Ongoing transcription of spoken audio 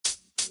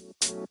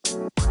Hey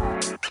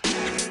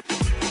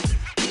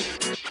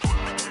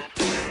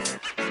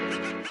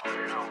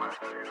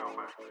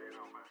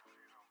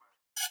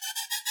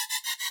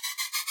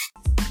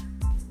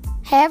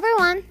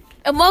everyone,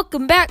 and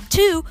welcome back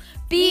to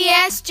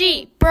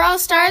BSG, Brawl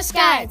Stars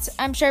Guides.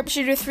 I'm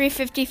Sharpshooter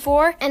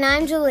 354. And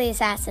I'm Julie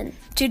Assassin.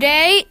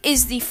 Today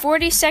is the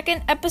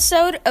 42nd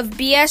episode of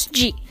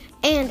BSG.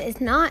 And it's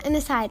not in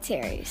a side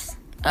series.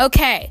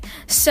 Okay,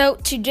 so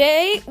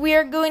today we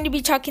are going to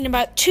be talking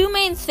about two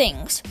main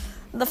things.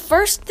 The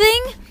first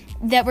thing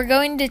that we're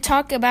going to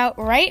talk about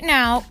right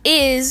now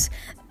is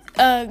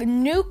a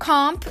new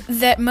comp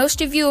that most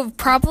of you have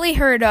probably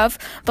heard of,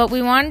 but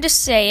we wanted to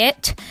say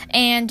it.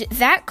 And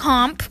that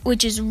comp,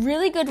 which is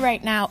really good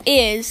right now,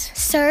 is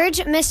Surge,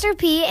 Mr.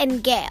 P,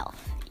 and Gale.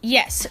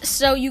 Yes,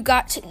 so you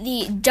got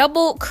the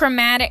double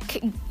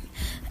chromatic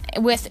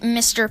with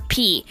Mr.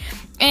 P.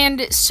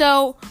 And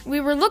so we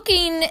were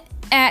looking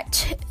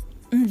at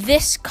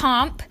this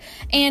comp,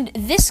 and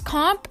this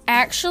comp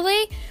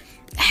actually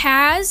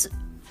has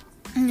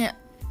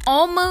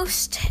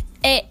almost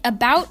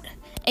about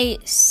a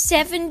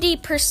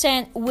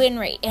 70% win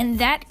rate, and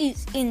that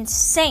is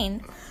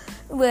insane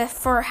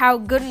for how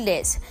good it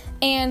is.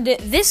 And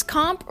this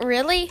comp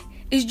really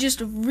is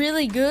just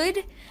really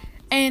good,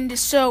 and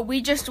so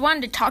we just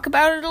wanted to talk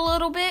about it a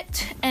little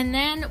bit, and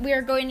then we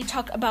are going to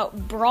talk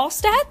about Brawl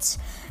Stats,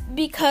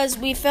 because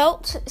we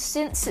felt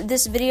since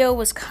this video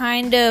was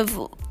kind of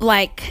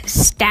like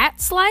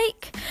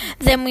stats-like,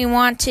 then we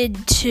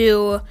wanted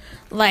to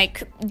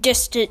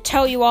just to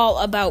tell you all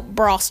about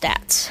Brawl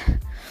Stats.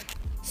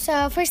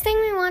 So, first thing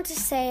we want to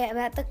say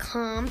about the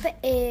comp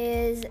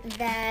is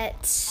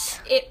that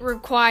it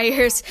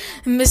requires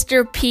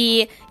Mr.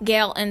 P,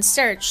 Gale, and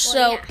Surge.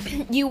 So,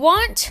 you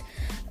want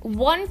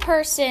one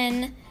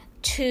person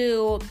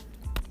to,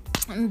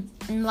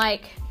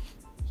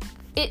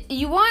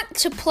 you want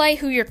to play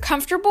who you're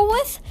comfortable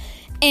with,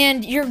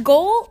 and your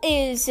goal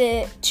is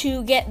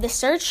to get the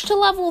Surge to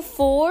level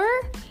 4,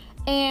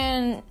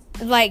 and,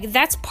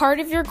 that's part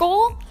of your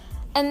goal.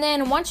 And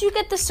then once you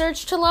get the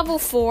Surge to level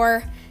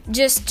 4,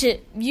 just to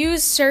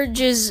use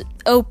Surge's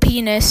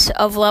OP-ness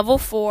of level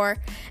 4,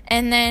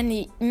 and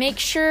then make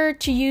sure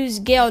to use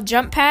Gale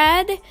Jump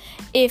Pad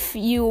if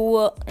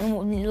you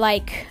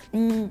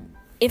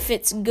if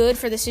it's good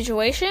for the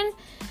situation,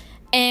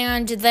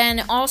 and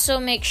then also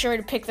make sure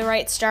to pick the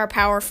right star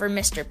power for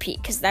Mr. P,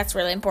 because that's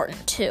really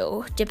important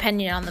too,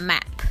 depending on the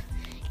map.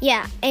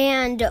 Yeah,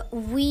 and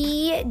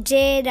we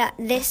did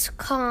this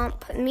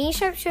comp, me,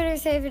 Sharpshooter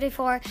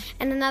 354,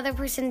 and another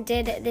person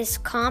did this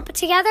comp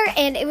together,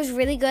 and it was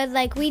really good.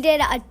 We did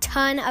a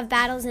ton of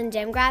battles in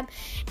Gem Grab,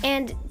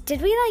 and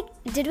did we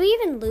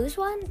even lose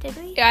one? Did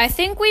we? Yeah, I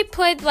think we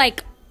played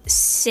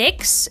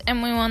 6,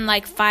 and we won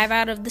 5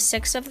 out of the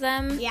 6 of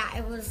them. Yeah,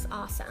 it was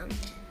awesome.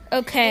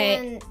 Okay.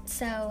 And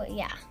so,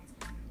 yeah.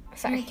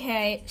 Sorry.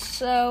 Okay,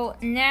 so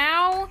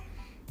now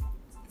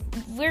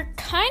we're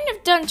kind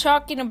of done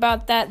talking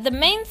about that. The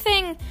main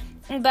thing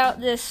about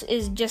this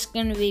is just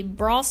going to be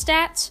Brawl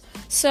Stats.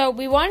 So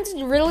we wanted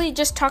to really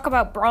just talk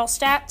about Brawl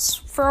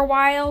Stats for a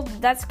while.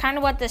 That's kind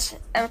of what this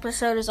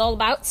episode is all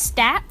about,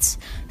 stats.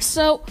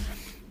 So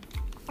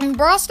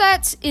Brawl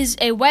Stats is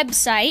a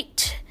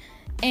website,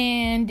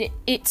 and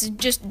it's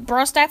just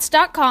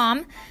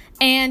brawlstats.com,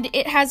 and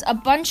it has a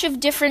bunch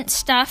of different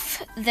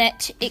stuff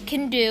that it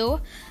can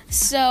do.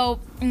 So,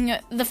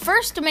 the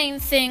first main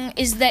thing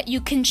is that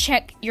you can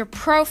check your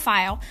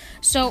profile.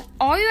 So,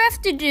 all you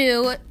have to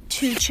do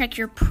to check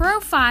your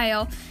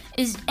profile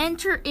is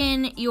enter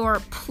in your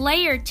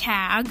player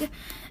tag.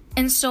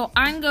 And so,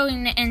 I'm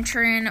going to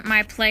enter in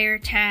my player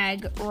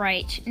tag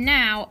right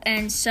now.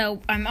 And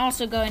so, I'm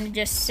also going to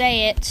just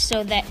say it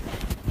so that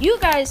you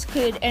guys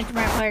could enter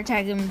my player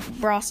tag in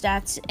Brawl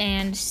Stats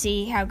and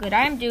see how good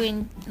I'm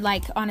doing,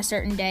 on a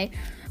certain day.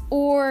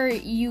 Or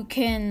you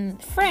can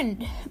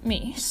friend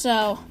me.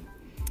 So,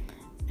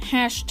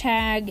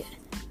 hashtag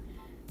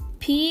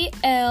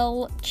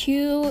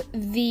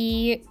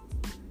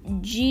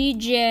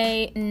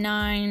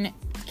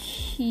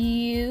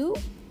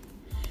PLQVGJ9Q.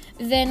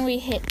 Then we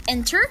hit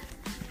enter.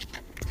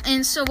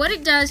 And so what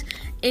it does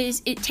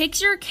is it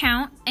takes your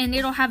account, and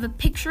it'll have a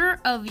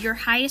picture of your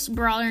highest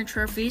brawler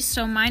trophies.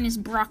 So mine is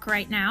Brock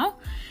right now.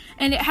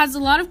 And it has a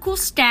lot of cool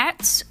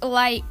stats,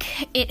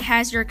 it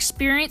has your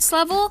experience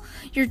level,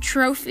 your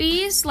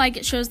trophies,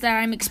 it shows that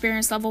I'm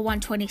experience level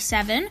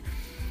 127.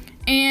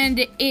 And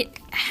it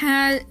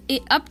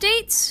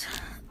updates,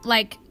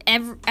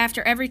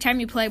 after every time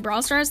you play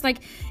Brawl Stars.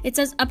 It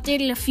says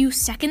updated a few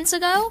seconds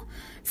ago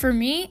for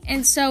me.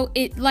 And so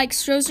it,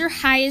 shows your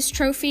highest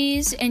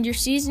trophies and your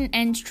season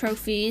end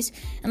trophies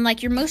and,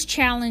 your most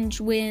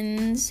challenge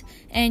wins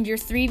and your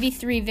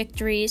 3v3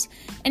 victories.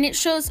 And it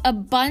shows a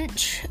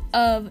bunch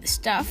of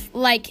stuff.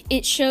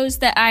 It shows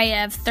that I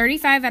have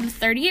 35 out of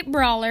 38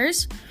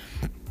 brawlers.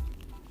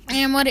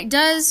 And what it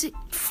does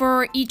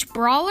for each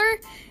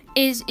brawler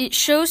is it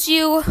shows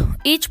you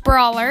each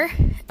brawler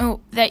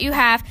that you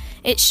have.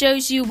 It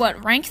shows you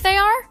what rank they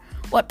are,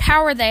 what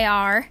power they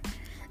are,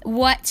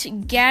 what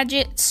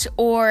gadgets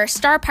or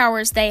star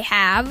powers they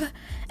have,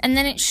 and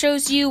then it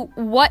shows you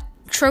what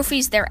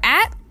trophies they're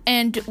at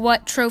and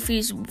what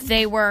trophies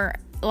they were,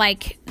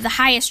 like the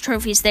highest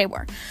trophies they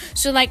were.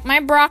 So like my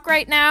Brock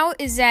right now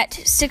is at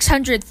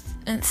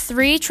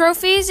 603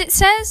 trophies, it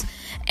says,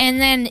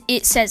 and then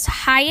it says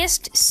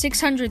highest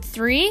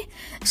 603.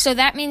 So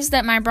that means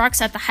that my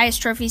Brock's at the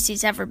highest trophies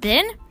he's ever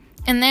been.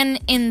 And then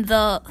in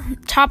the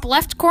top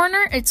left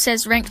corner, it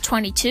says rank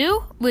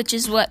 22, which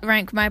is what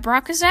rank my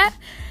Brock is at.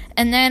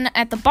 And then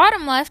at the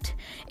bottom left,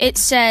 it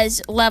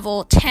says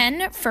level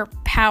 10 for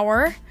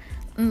power,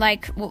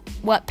 like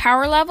what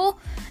power level.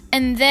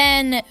 And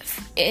then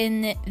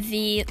in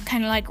the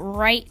kind of like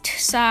right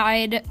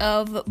side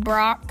of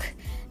Brock,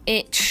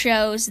 it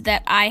shows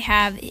that I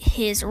have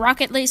his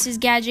Rocket Laces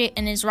gadget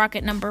and his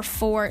Rocket number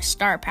 4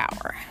 star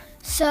power.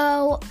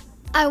 So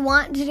I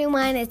want to do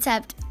mine,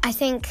 except I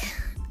think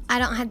I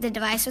don't have the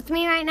device with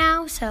me right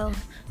now, so.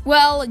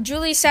 Well,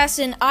 Julie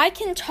Assassin, I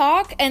can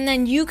talk, and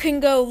then you can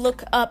go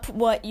look up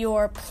what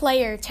your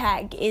player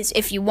tag is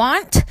if you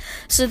want,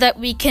 so that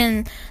we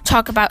can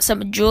talk about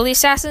some of Julie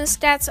Assassin's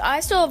stats.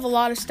 I still have a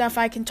lot of stuff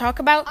I can talk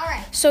about. All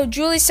right. So,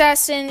 Julie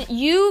Assassin,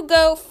 you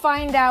go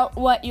find out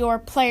what your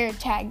player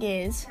tag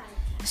is.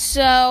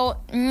 So,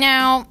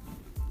 now,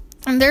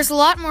 there's a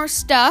lot more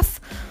stuff.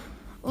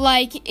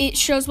 Like, it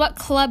shows what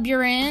club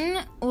you're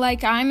in.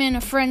 Like, I'm in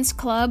a friend's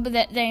club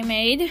that they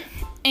made.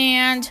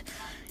 And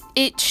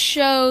it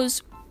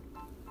shows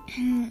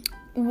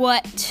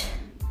what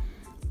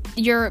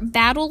your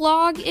battle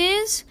log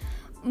is.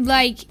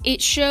 Like,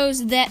 it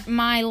shows that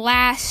my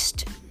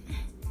last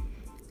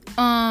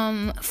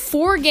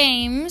 4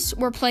 games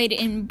were played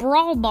in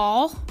Brawl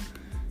Ball.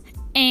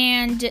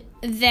 And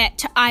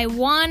that I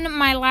won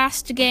my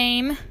last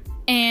game.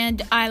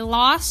 And I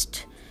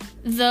lost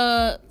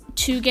the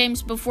 2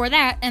 games before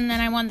that, and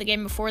then I won the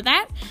game before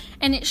that.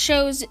 And it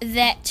shows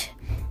that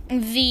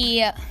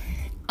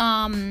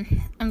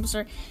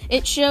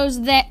it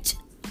shows that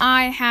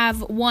I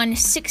have won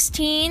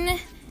 16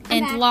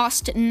 and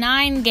lost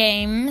 9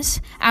 games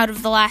out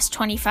of the last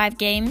 25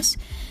 games.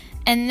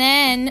 And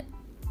then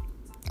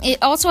it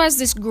also has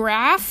this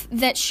graph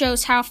that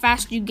shows how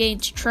fast you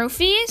gained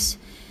trophies.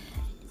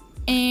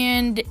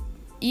 And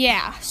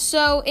yeah,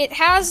 so it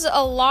has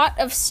a lot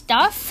of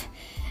stuff.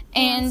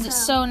 And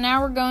so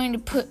now we're going to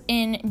put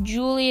in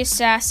Julie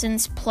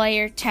Assassin's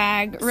player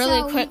tag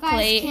really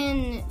quickly. You guys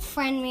can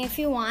friend me if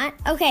you want.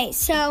 Okay,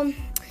 so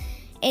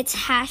it's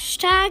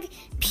hashtag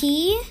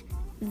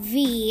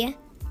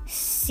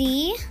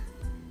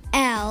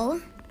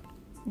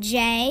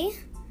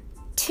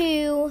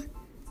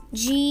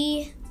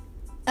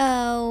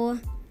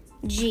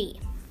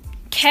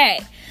Okay.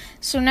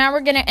 So now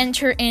we're going to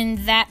enter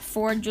in that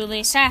for Julie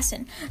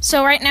Assassin.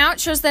 So right now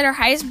it shows that our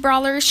highest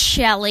brawler is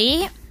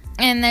Shelly,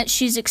 and that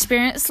she's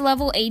experience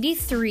level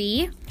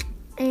 83.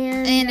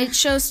 And it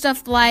shows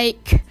stuff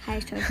like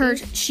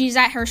she's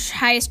at her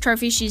highest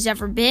trophy she's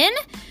ever been.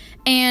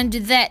 And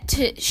that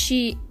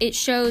it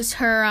shows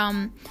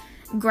her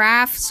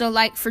graph. So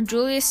like for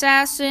Julie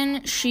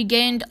Assassin, she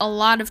gained a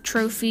lot of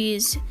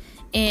trophies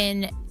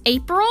in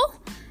April.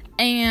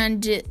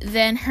 And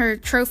then her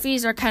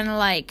trophies are kind of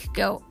like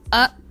go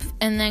up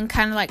and then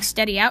kind of like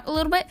steady out a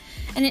little bit.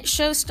 And it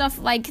shows stuff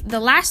like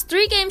the last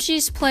 3 games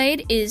she's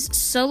played is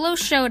Solo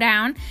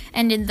Showdown.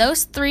 And in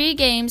those 3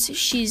 games,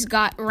 she's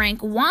got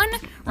rank 1,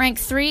 rank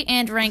 3,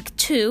 and rank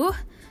 2.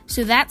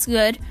 So that's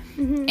good.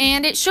 Mm-hmm.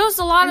 And it shows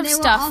a lot of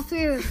stuff. All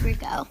 3 with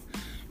Rico.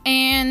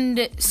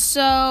 And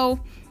so,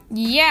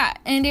 yeah.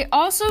 And it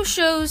also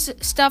shows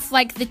stuff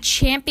like the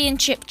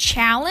Championship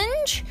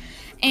Challenge.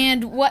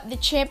 And what the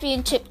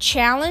Championship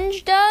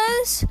Challenge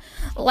does,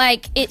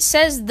 like, it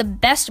says the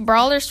best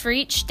brawlers for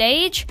each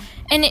stage,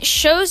 and it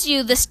shows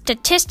you the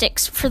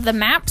statistics for the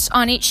maps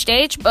on each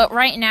stage, but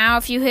right now,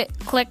 if you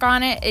click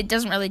on it, it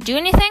doesn't really do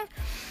anything.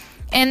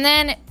 And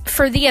then,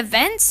 for the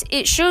events,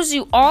 it shows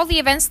you all the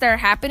events that are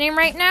happening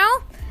right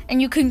now,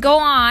 and you can go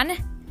on,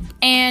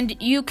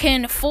 and you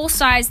can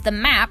full-size the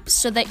map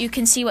so that you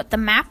can see what the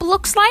map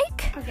looks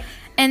like. Okay.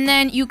 And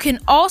then you can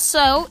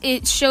also,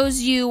 it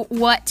shows you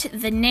what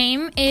the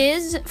name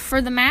is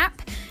for the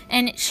map,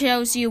 and it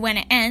shows you when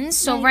it ends.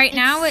 So like right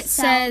now it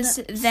says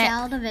that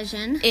Cell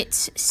Division.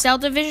 It's Cell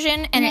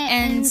Division, and it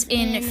ends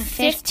in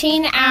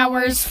 15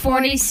 hours,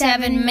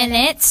 47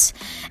 minutes.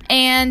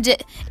 And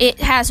it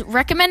has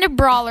recommended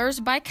brawlers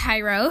by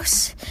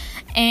Kairos.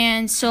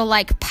 And so,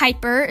 like,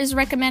 Piper is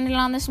recommended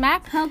on this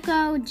map.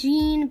 Poco,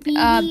 Jean,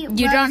 BB,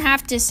 you don't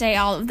have to say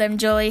all of them,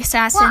 Julie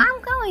Assassin. Well, I'm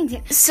going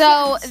to.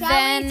 So,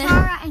 Sally,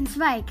 Tara, and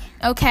Spike.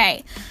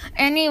 Okay.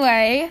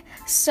 Anyway,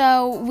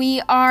 so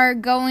we are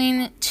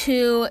going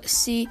to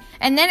see,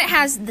 and then it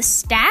has the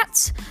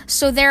stats.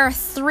 So there are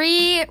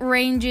 3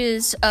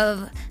 ranges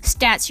of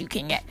stats you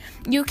can get.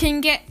 You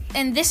can get,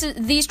 and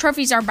these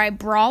trophies are by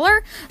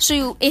brawler.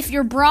 So if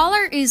your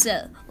brawler is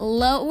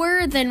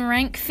lower than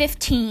rank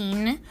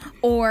 15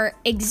 or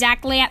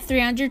exactly at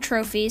 300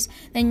 trophies,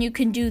 then you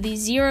can do the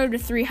 0 to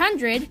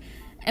 300.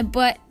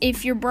 But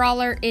if your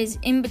brawler is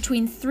in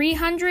between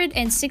 300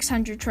 and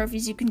 600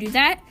 trophies, you can do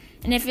that.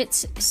 And if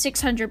it's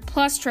 600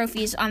 plus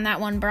trophies on that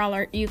one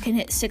brawler, you can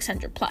hit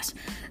 600 plus.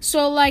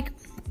 So like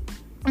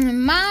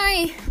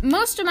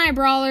most of my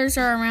brawlers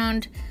are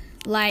around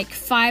like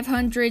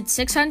 500,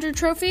 600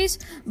 trophies.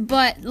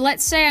 But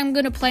let's say I'm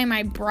going to play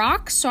my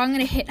Brock, so I'm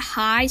going to hit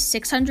high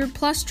 600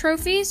 plus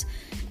trophies.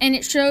 And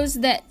it shows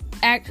that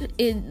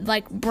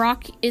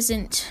Brock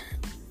isn't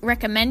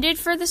recommended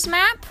for this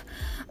map.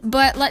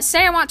 But let's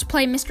say I want to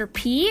play Mr.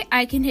 P,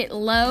 I can hit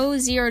low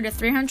 0 to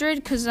 300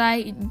 because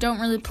I don't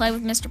really play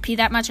with Mr. P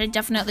that much. I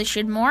definitely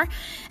should more.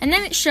 And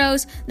then it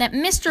shows that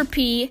Mr.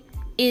 P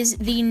is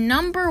the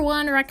number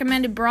 1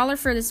 recommended brawler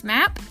for this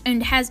map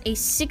and has a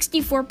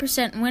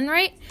 64% win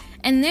rate.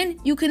 And then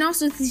you can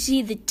also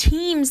see the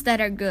teams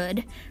that are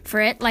good for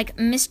it, like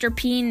Mr.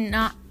 P,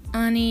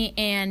 Nani,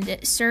 and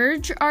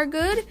Surge are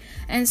good.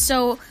 And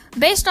so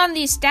based on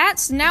these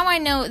stats, now I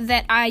know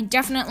that I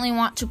definitely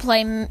want to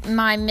play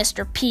my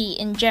Mr. P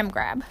in Gem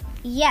Grab.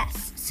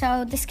 Yes,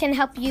 so this can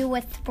help you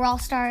with Brawl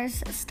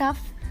Stars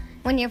stuff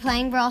when you're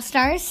playing Brawl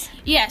Stars.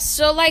 Yes,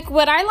 so like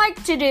what I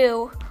like to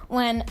do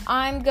when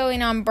I'm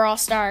going on Brawl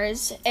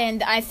Stars,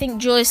 and I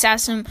think Julie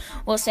Assassin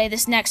will say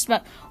this next,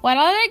 but what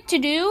I like to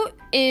do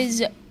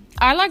is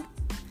I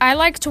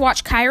like to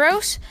watch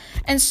Kairos.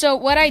 And so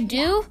what I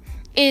do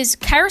is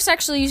Kairos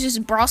actually uses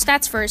Brawl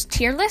Stats for his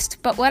tier list,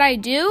 but what I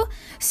do,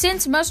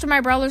 since most of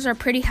my brawlers are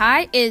pretty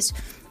high, is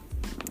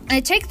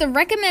I take the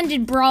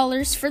recommended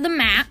brawlers for the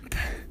map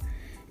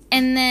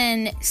and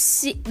then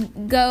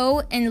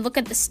go and look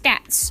at the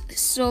stats.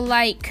 So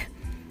like,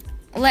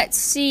 let's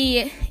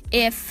see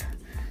if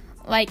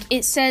like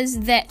it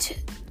says that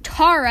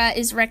Tara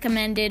is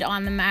recommended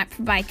on the map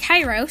by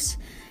Kairos,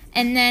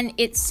 and then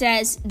it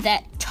says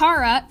that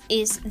Tara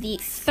is the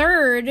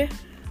 3rd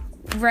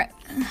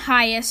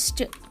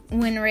highest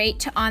win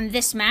rate on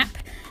this map.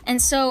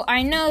 And so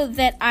I know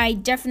that I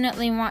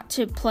definitely want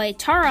to play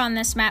Tara on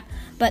this map,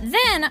 but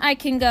then I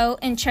can go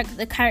and check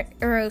the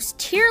Kairos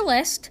tier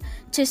list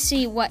to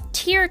see what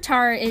tier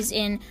Tara is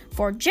in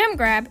for Gem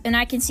Grab, and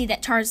I can see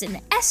that Tara's in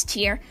the S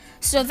tier.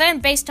 So then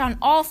based on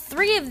all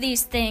 3 of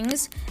these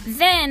things,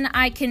 then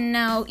I can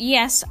know,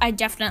 yes, I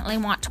definitely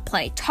want to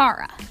play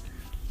Tara.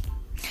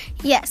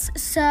 Yes,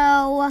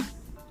 so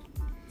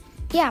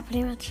yeah,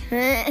 pretty much.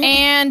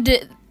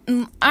 And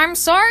I'm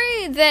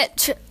sorry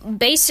that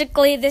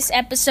basically this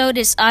episode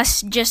is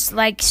us just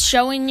like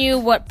showing you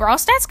what Brawl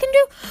Stats can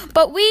do,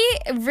 but we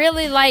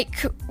really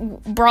like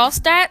Brawl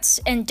Stats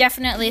and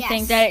definitely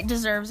think that it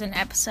deserves an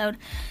episode.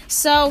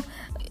 So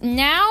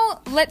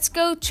now let's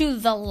go to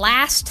the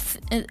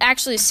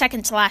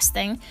second to last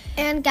thing.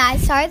 And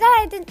guys, sorry that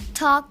I didn't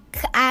talk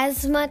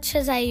as much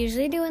as I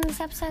usually do in this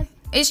episode.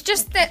 It's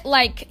just that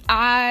like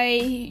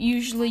I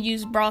usually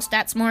use Brawl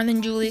Stats more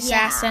than Julie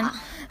Assassin.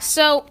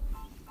 So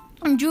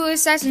Julie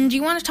Assassin, do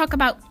you want to talk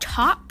about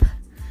top?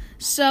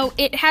 So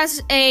it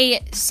has a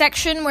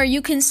section where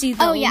you can see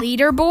the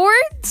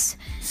leaderboards.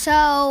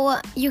 So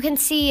you can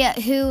see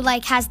who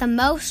like has the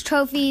most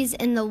trophies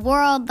in the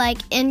world, like,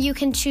 and you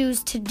can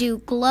choose to do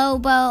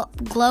global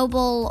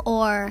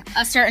or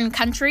a certain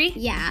country.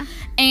 Yeah.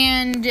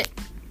 And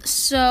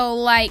so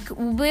like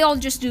we'll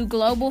just do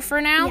global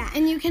for now. Yeah,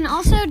 and you can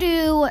also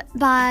do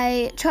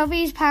by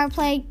trophies, power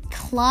play,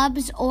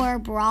 clubs, or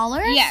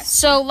brawlers. Yeah,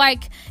 so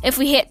like if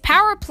we hit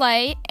power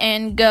play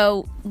and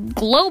go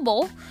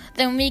global,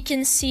 then we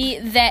can see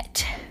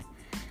that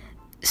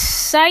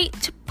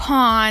Site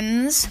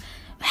Pawns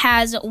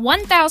has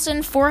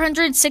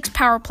 1,406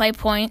 power play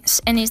points,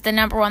 and he's the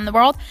number 1 in the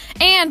world.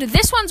 And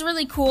this one's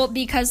really cool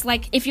because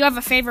like if you have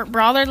a favorite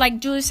brawler,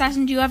 like Julie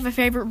Assassin, do you have a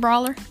favorite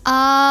brawler?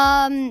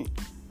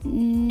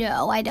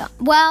 No, I don't.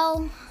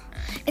 Well,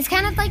 it's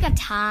kind of like a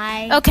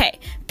tie. Okay,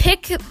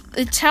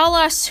 tell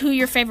us who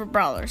your favorite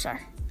brawlers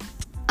are.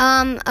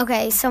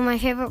 Okay, so my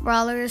favorite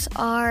brawlers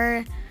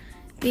are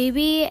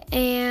Bibi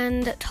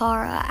and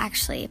Tara,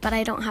 actually, but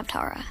I don't have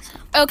Tara. So.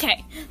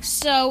 Okay,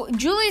 so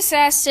Julie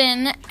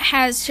Assassin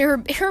has her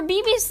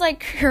Bibi's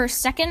like her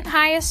second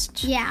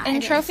highest in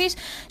trophies.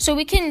 So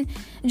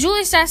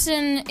Julie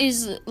Assassin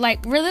is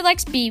like really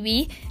likes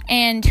Bibi,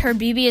 and her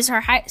Bibi is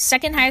her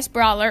second highest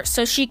brawler.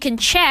 So she can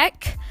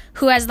check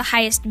who has the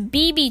highest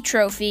Bibi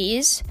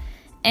trophies.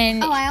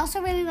 And I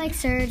also really like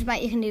Surge,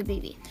 but you can do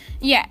Bibi.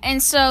 Yeah,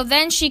 and so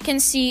then she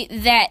can see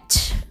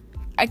that.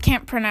 I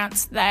can't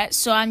pronounce that,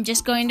 so I'm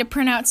just going to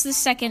pronounce the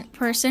second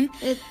person.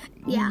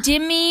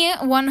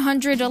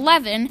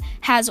 Dimmy111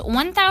 has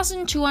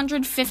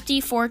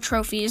 1,254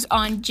 trophies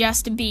on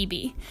just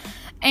Bibi.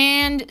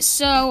 And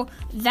so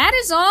that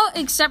is all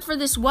except for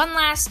this one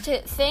last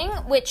thing,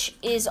 which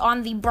is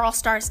on the Brawl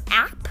Stars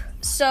app.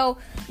 So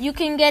you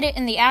can get it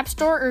in the App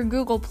Store or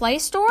Google Play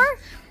Store.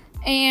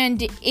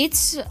 And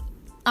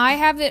I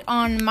have it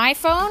on my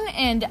phone,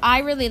 and I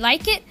really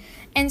like it.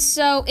 And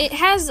so it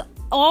has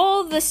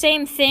all the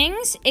same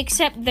things,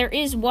 except there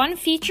is one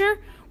feature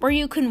where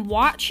you can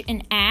watch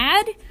an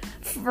ad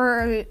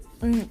for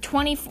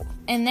 24,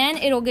 and then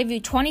it'll give you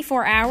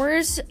 24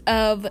 hours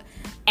of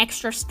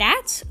extra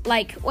stats.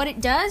 Like, what it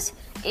does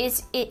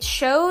is it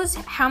shows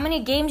how many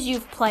games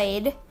you've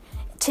played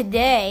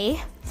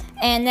today,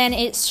 and then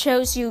it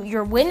shows you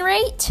your win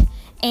rate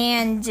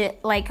and,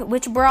 like,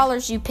 which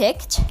brawlers you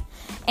picked.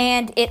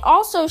 And it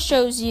also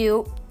shows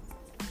you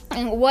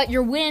what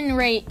your win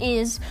rate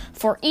is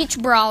for each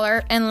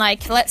brawler. And,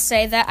 like, let's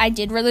say that I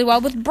did really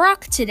well with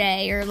Brock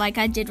today, or, like,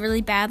 I did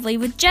really badly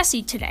with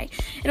Jesse today.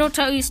 It'll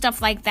tell you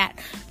stuff like that.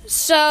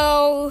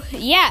 So,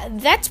 yeah,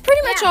 that's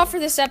pretty much all for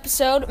this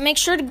episode. Make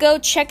sure to go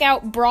check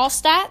out Brawl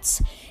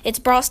Stats. It's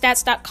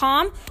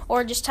brawlstats.com,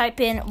 or just type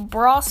in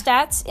Brawl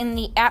Stats in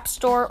the App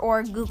Store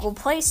or Google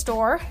Play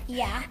Store.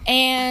 Yeah.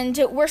 And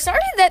we're sorry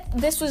that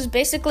this was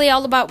basically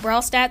all about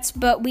Brawl Stats,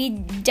 but we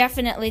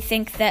definitely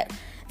think that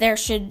there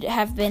should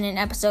have been an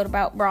episode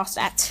about Brawl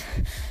Stats.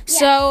 Yeah.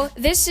 So,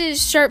 this is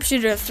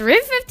Sharpshooter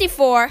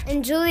 354.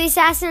 And Julie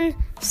Assassin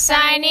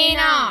signing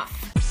off.